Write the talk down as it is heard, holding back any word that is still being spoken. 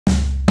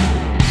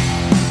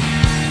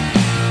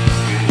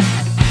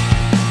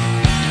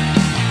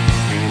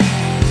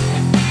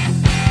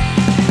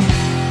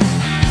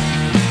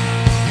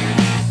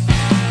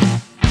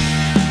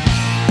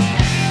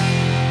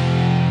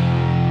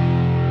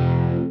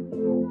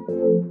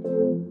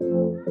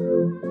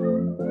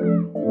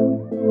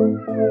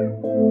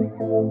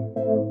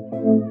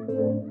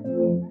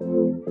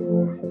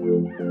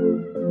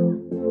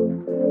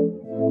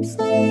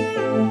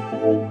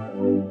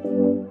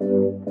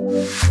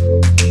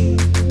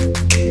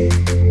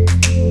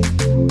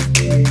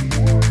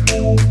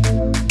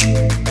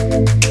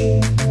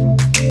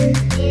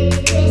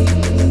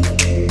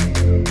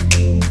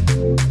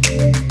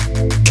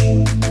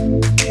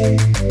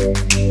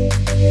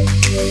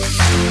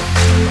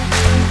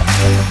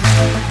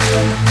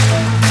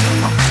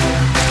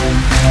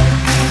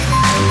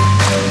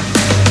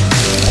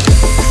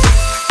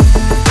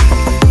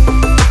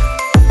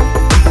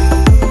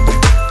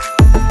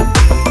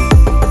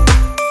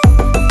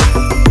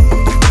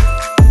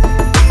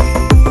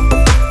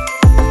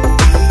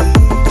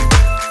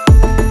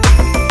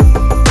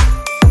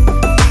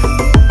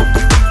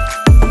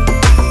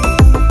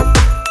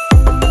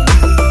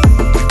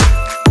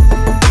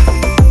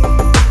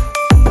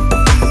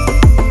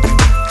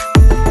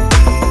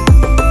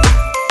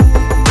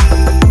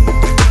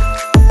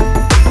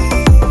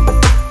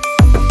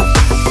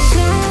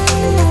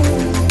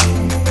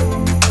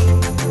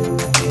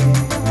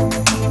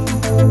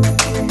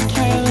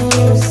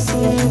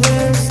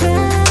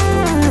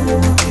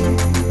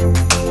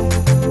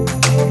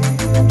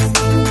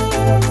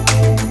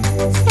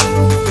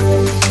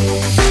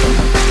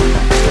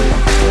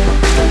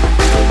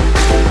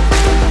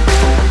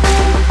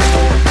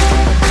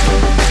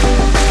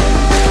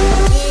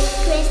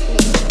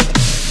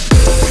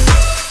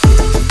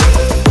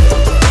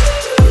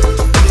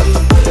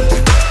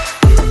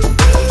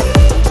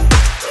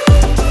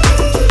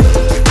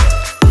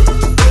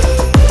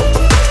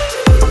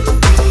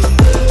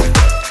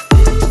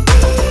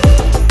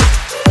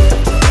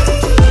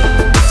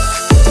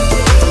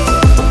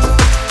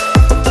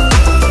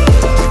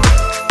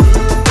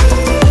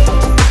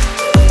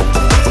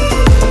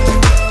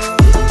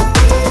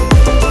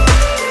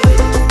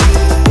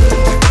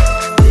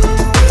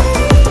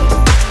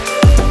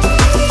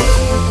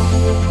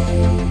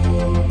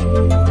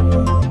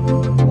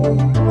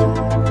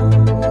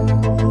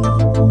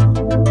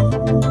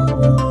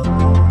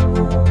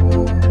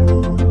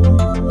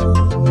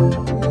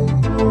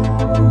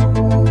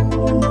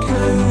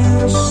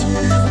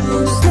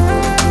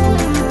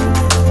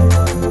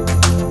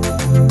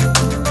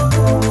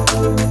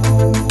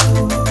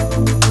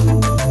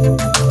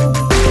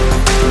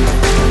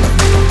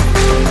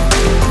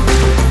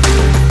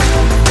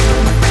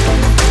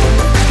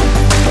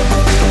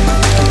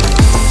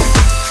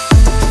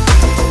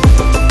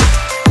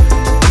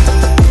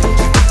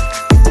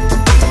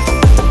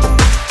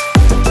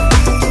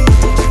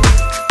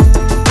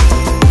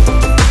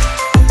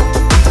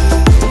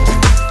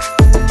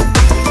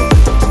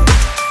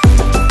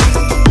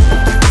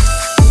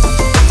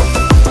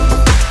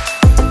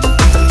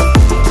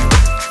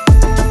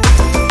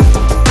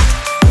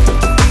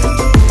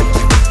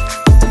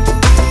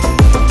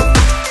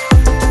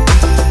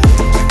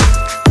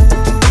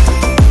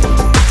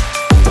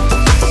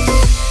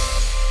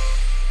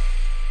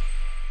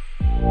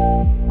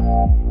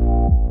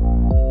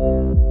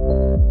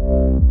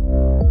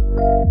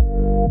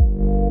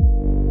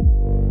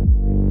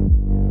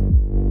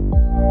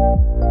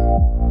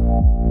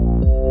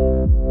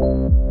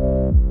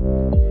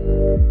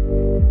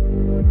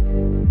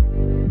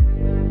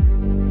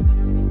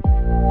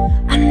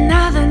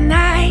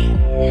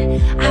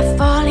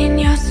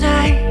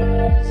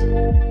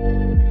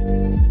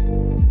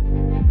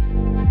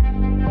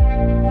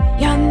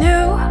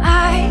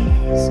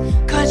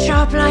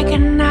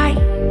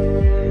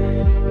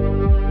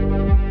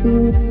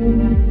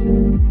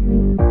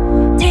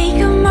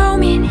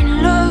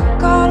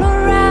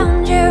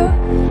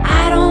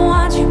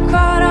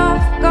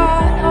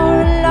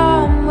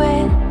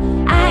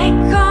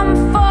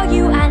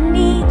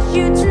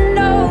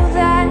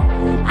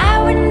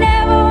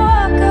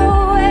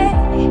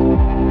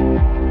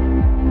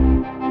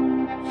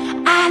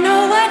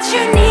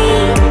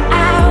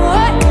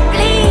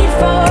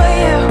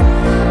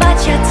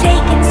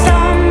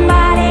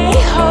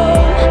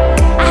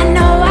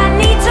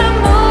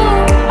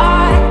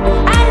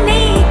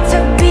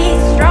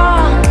Be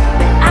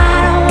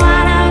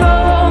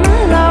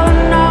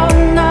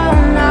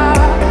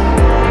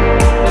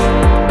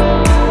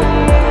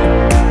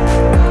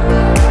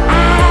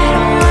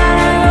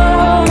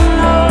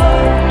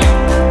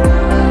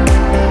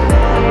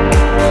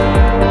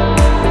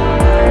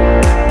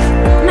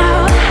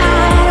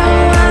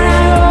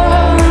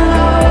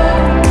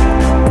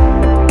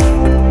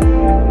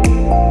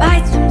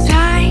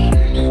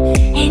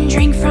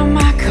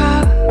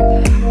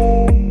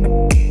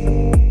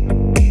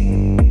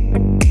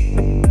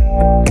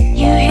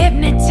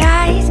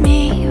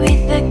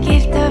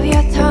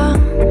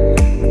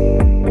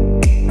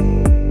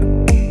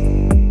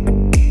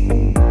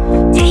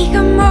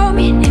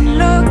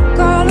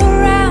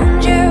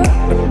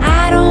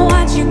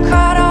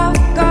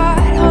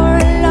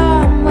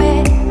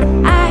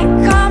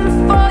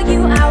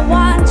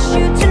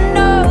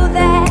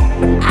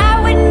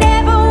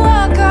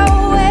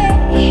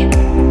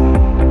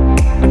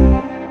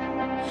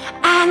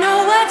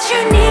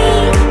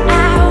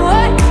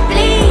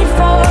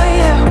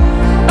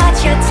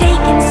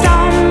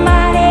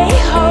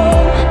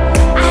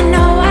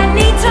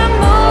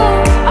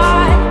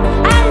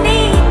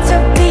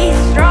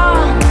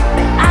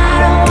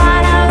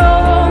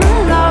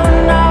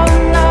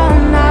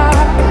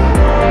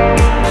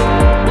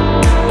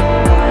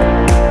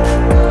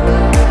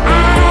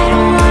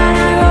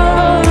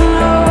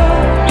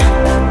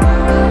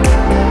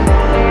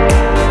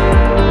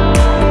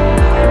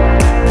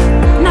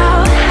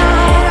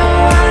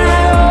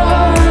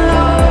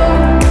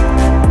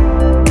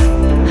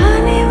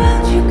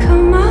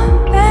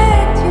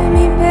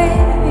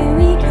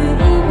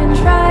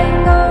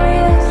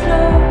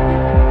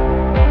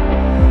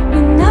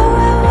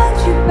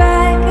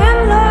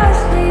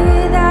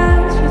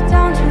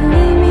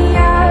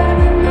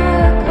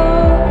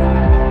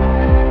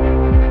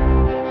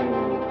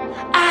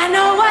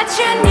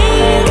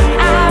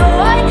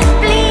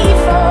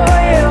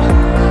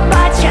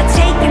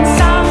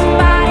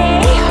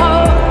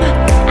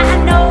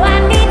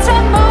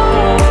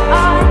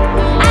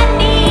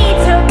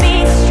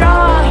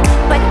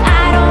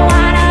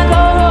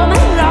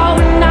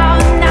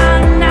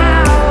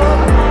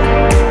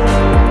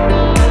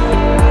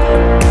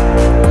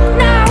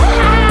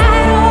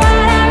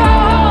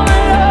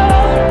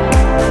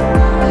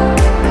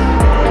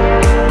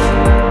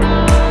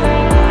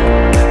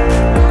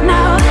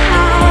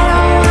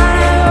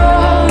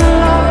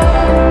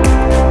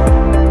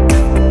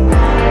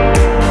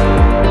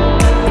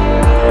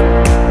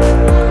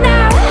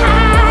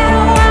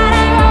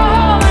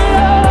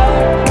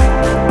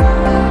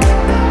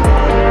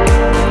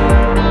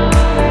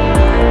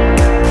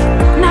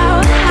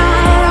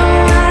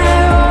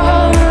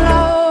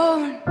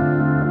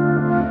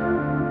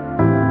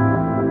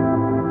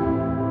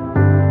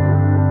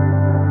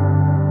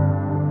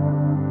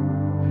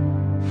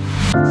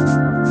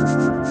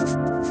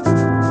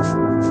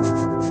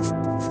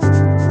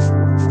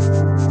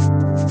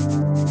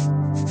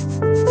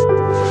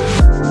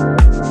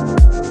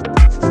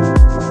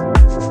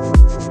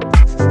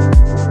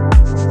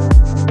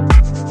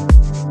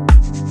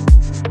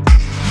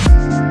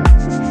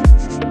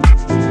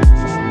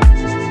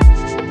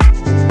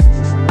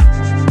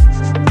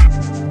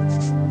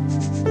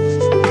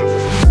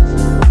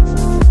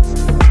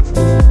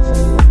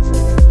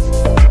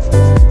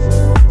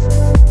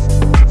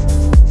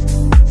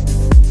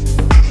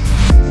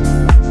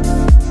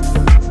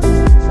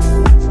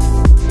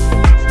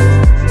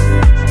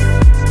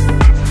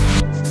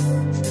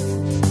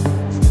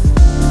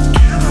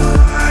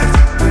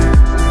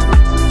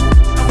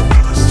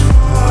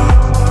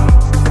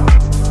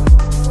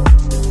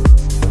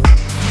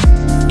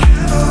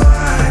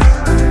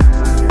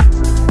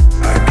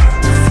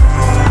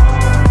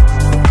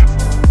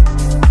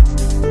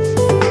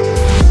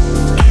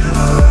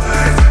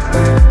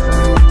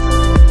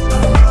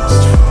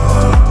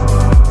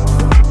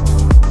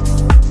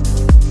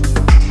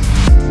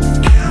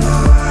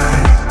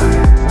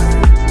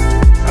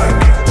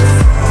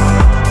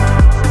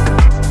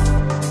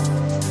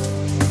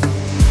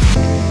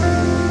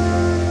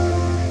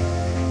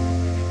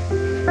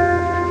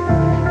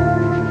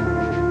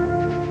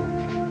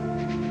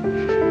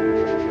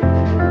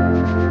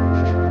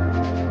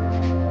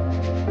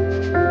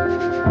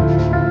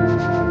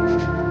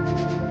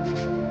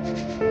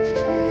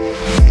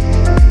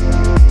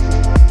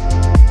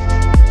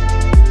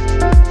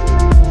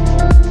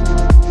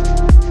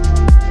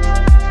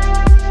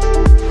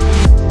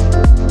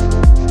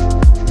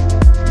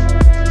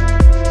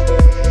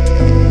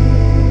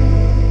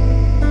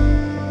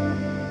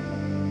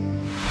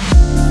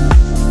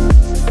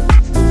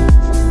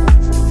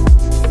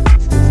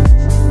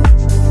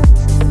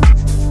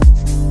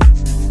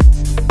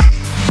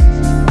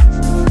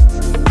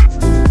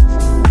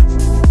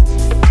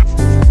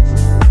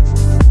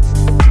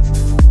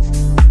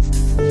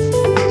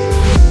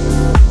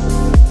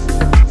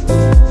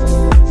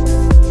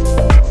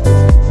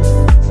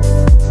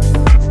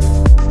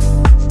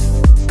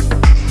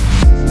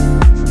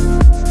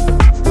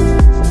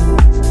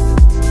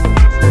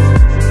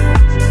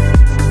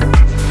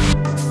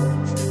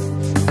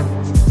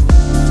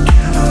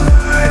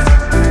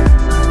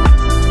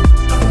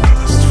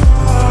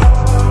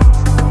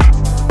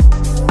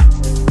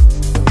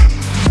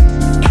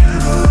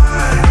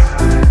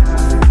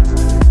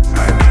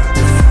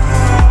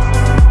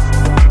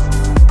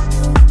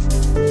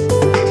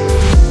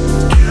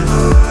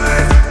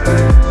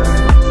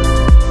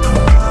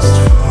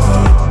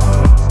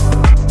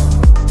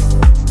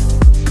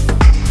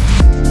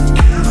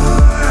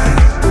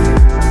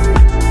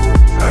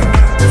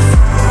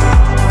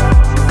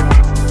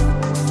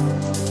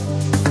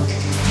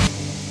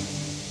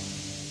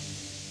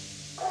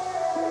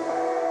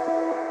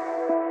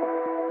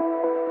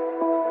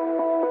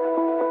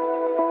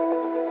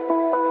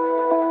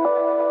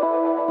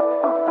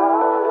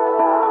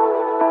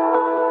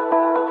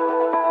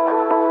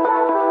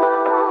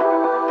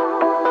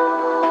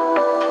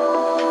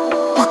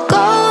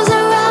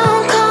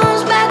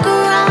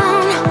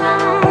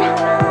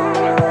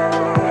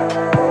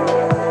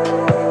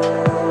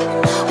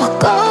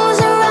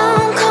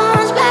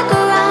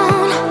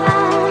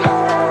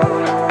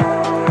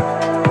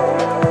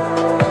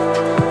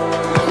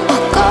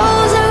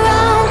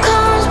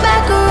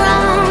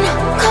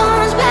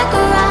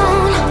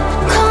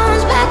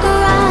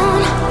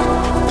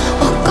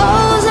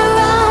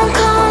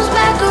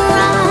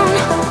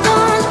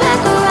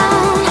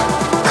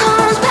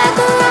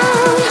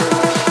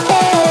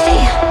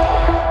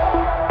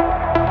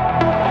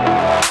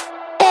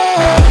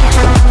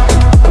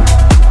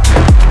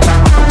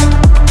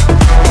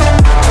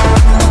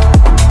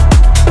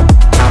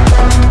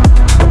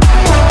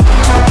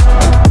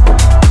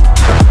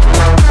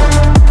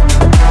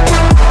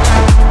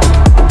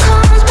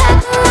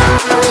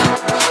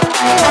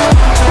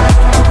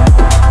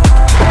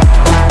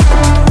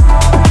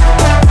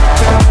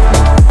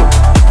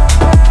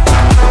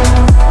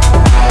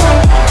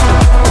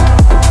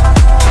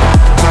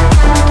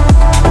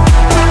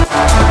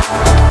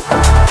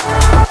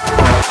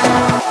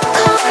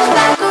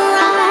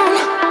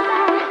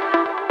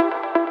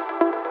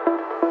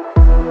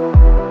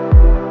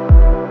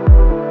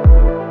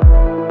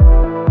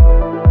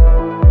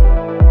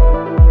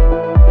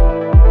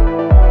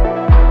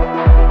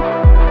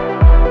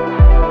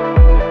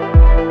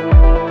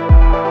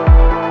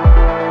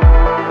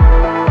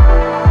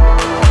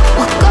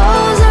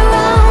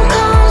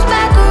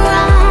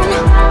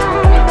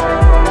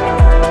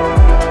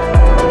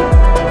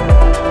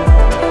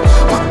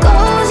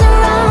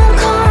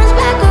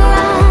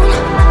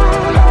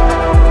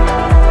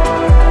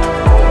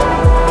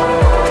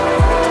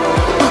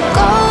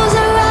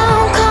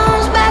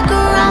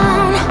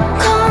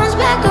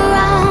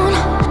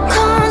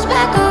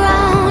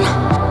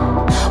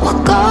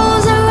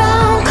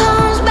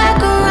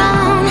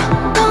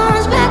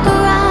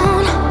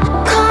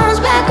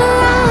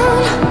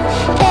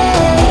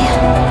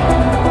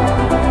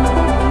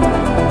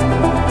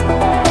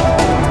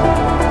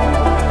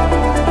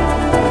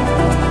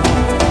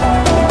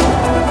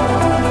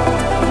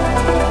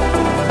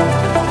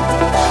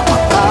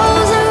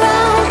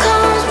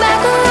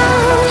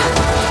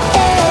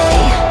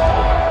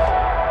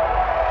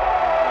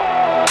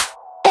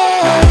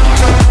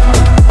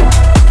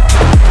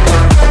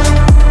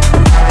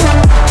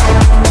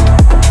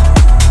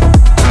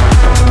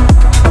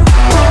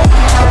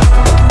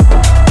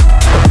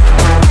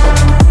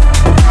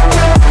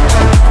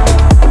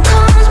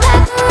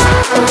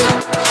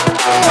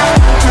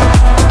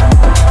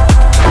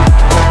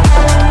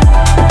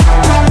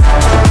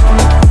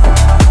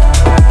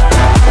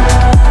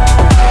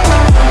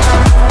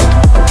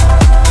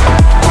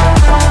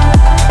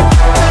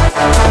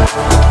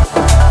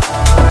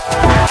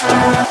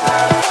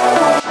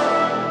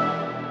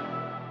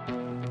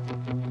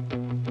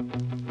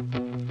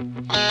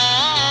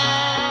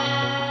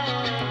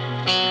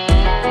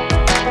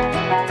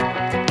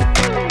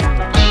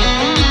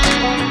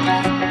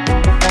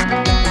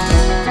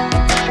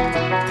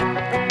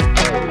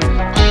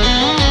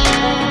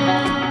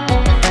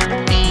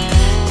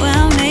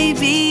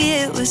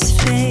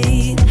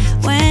fate.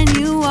 When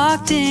you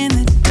walked in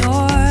the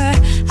door,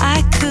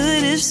 I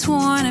could have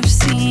sworn I've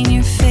seen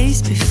your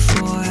face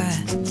before.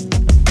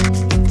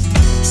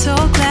 So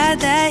glad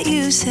that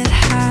you said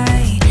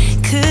hi,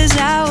 'cause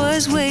I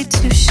was way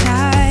too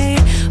shy.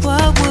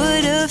 What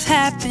would have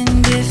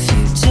happened if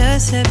you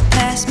just had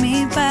passed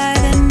me by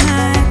the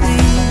night? We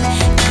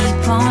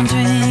keep on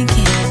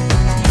drinking,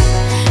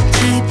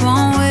 keep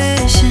on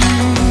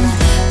wishing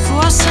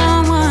for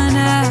someone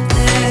out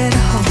there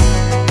to hold.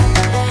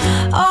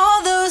 All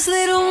those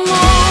little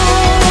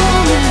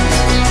moments,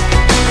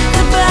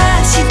 the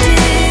bus you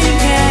didn't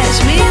catch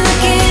me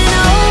looking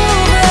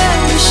over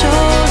your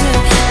shoulder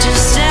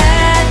just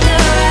at the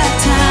right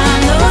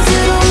time. Those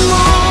little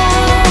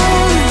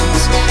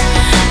moments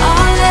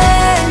all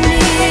led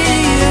me to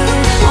you.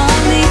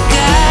 Only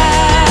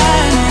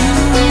God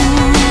knew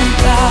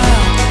about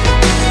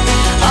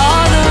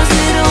all those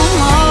little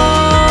moments.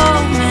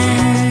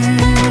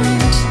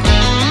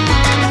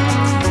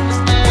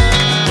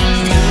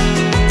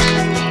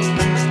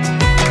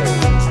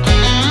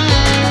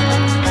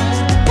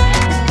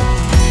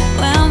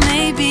 Well,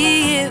 maybe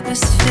it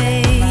was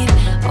fate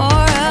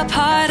or a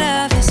part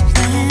of his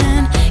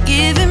plan.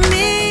 Giving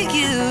me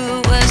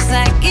you was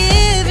like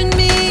giving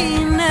me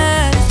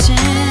another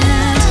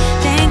chance.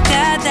 Thank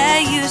God that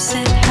you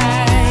said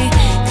hi,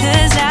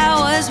 'cause I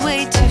was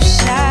way too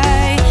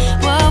shy.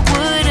 What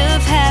would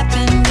have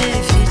happened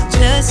if you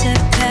just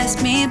had passed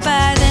me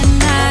by the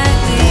night?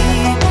 We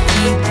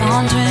keep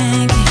on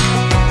drinking,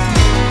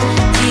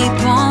 keep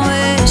on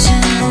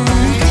wishing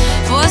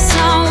for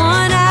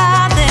someone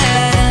out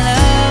there to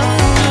love.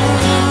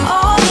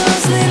 All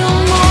those little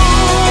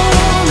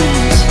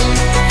moments,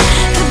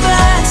 the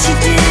bus you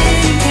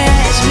didn't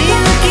catch me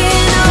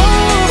looking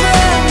over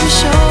your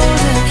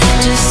shoulder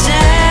just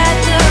at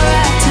the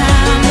right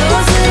time.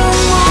 Those little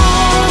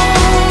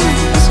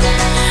moments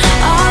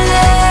all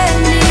led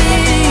me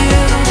to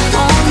you.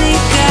 Only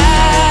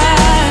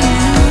God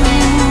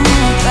knew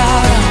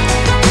about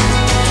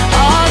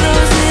all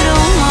those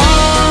little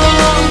moments.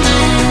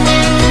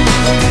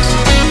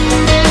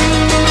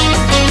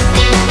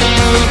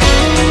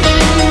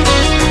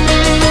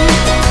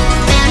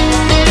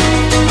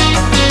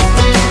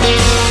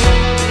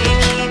 We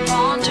keep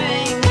on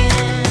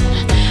drinking,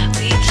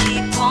 we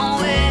keep on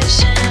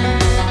wishing.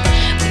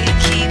 We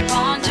keep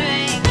on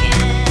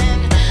drinking,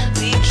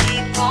 we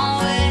keep on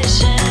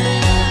wishing.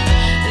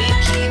 We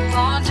keep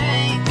on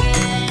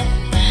drinking,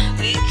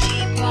 we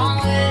keep on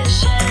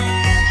wishing.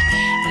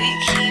 We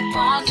keep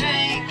on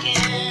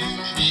drinking,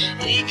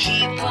 we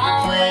keep on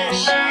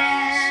wishing.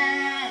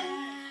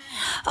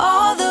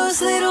 All those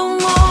little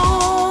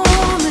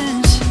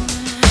moments,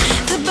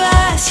 the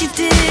bus you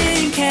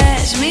didn't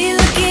catch me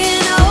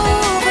looking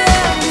over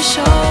your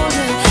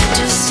shoulder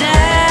just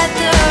at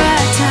the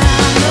right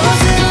time.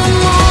 Those little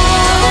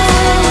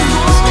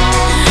moments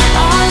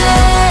all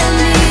led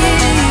me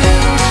to you.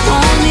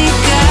 Only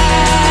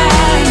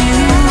God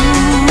knew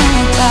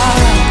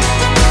about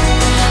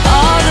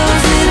all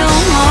those little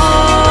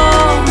moments.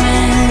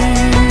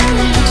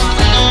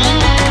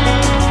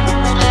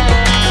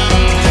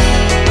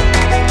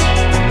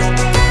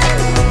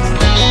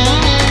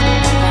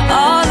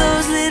 All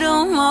those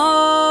little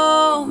moments.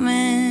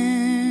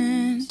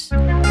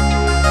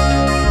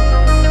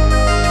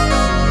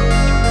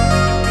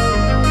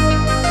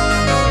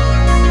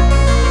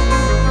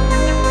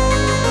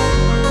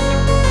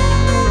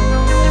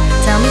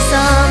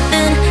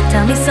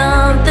 Tell me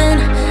something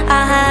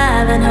I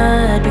haven't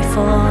heard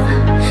before,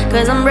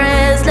 'cause I'm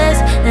restless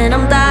and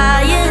I'm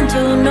dying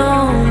to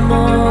know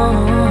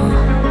more.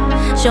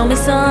 Show me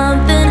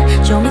something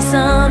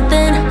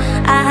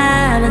I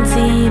haven't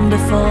seen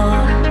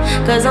before,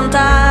 'cause I'm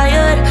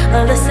tired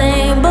of the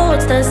same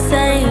boats, the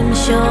same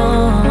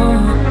shore.